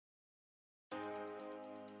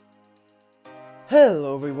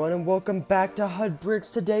Hello everyone and welcome back to HUD Bricks.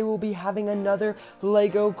 Today we'll be having another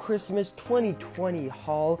LEGO Christmas 2020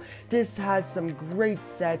 haul. This has some great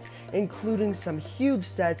sets, including some huge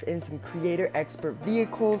sets and some creator expert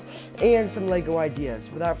vehicles and some LEGO ideas.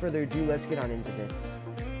 Without further ado, let's get on into this.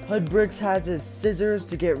 HUD Bricks has his scissors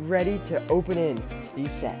to get ready to open into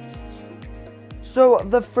these sets. So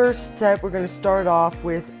the first set we're going to start off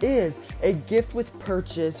with is a gift with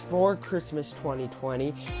purchase for Christmas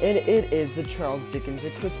 2020, and it is the Charles Dickens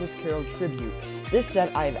A Christmas Carol Tribute. This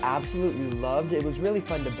set I've absolutely loved. It was really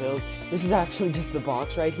fun to build. This is actually just the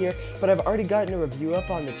box right here, but I've already gotten a review up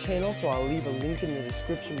on the channel, so I'll leave a link in the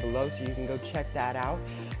description below so you can go check that out.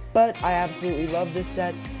 But I absolutely love this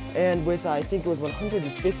set, and with I think it was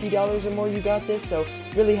 $150 or more you got this, so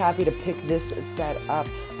really happy to pick this set up.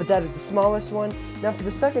 But that is the smallest one. Now for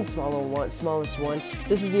the second smallest one,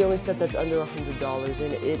 this is the only set that's under $100,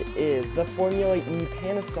 and it is the Formula E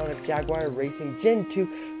Panasonic Jaguar Racing Gen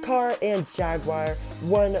 2 car and Jaguar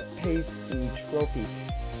 1 Pace E trophy.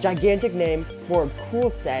 Gigantic name for a cool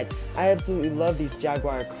set. I absolutely love these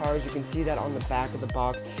Jaguar cars. You can see that on the back of the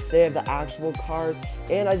box. They have the actual cars,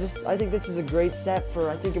 and I think this is a great set for,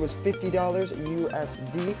 I think it was $50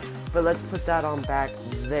 USD, but let's put that on back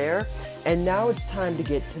there. And now it's time to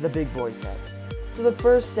get to the big boy sets. So the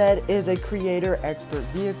first set is a creator expert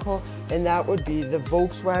vehicle, and that would be the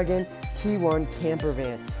Volkswagen T1 camper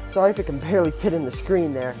van. Sorry if it can barely fit in the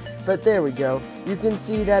screen there, but there we go. You can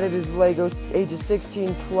see that it is LEGO ages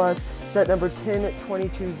 16 plus, set number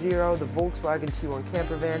 10220, the Volkswagen T1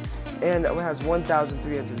 camper van, and it has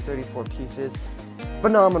 1,334 pieces.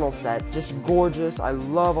 Phenomenal set, just gorgeous. I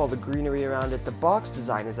love all the greenery around it. The box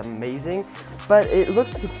design is amazing, but it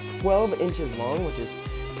looks like it's 12 inches long, which is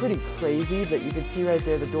pretty crazy, but you can see right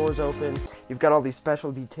there the doors open. You've got all these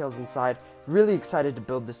special details inside. Really excited to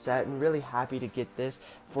build the set and really happy to get this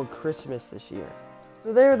for Christmas this year.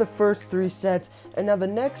 So there are the first three sets, and now the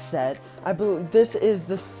next set, I believe this is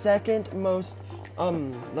the second most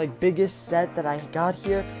biggest set that I got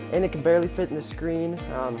here, and it can barely fit in the screen.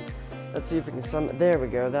 Let's see if we can there we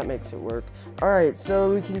go, that makes it work. Alright,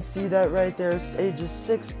 so we can see that right there, it's ages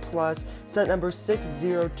 6 plus, set number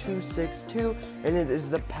 60262, and it is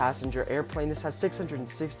the passenger airplane. This has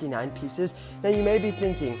 669 pieces. Now you may be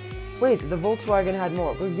thinking, wait, the Volkswagen had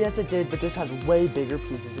more. Well, yes it did, but this has way bigger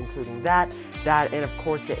pieces, including that, and of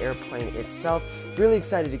course the airplane itself. Really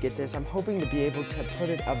excited to get this. I'm hoping to be able to put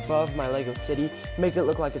it above my LEGO City, make it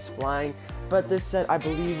look like it's flying. But this set, I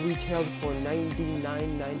believe, retailed for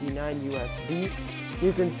 $99.99 USD.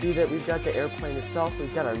 You can see that we've got the airplane itself.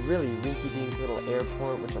 We've got a really rinky-dink little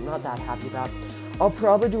airport, which I'm not that happy about. I'll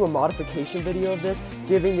probably do a modification video of this,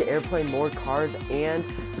 giving the airplane more cars and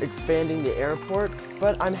expanding the airport.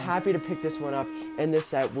 But I'm happy to pick this one up, and this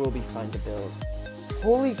set will be fun to build.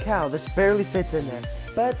 Holy cow, this barely fits in there.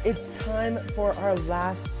 But it's time for our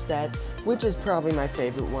last set, which is probably my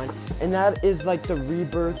favorite one, and that is like the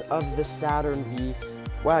rebirth of the Saturn V.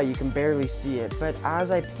 Wow, you can barely see it, but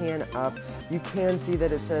as I pan up, you can see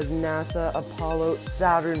that it says NASA, Apollo,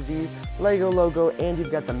 Saturn V, LEGO logo, and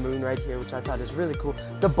you've got the moon right here, which I thought is really cool.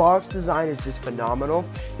 The box design is just phenomenal.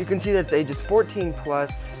 You can see that it's ages 14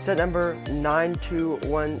 plus, set number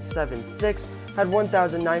 92176, had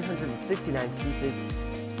 1,969 pieces.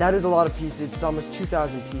 That is a lot of pieces. It's almost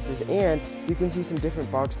 2,000 pieces, and you can see some different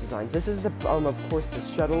box designs. This is the, of course, the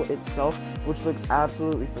shuttle itself, which looks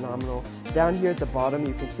absolutely phenomenal. Down here at the bottom,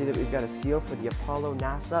 you can see that we've got a seal for the Apollo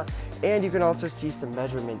NASA, and you can also see some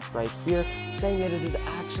measurements right here, saying that it is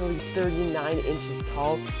actually 39 inches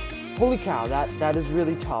tall. Holy cow, that is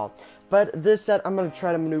really tall. But this set, I'm going to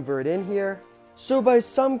try to maneuver it in here. So by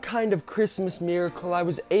some kind of Christmas miracle, I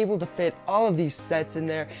was able to fit all of these sets in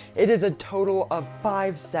there. It is a total of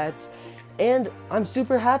 5 sets, and I'm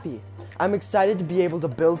super happy. I'm excited to be able to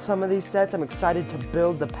build some of these sets. I'm excited to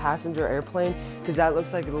build the passenger airplane, because that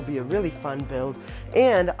looks like it'll be a really fun build.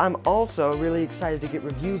 And I'm also really excited to get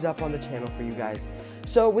reviews up on the channel for you guys.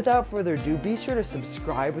 So without further ado, be sure to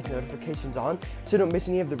subscribe with notifications on so you don't miss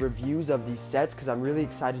any of the reviews of these sets, because I'm really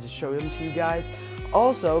excited to show them to you guys.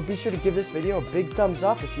 Also, be sure to give this video a big thumbs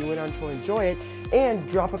up if you went on to enjoy it, and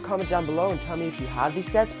drop a comment down below and tell me if you have these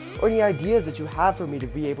sets or any ideas that you have for me to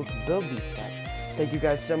be able to build these sets. Thank you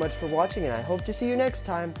guys so much for watching, and I hope to see you next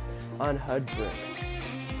time on HUD Bricks.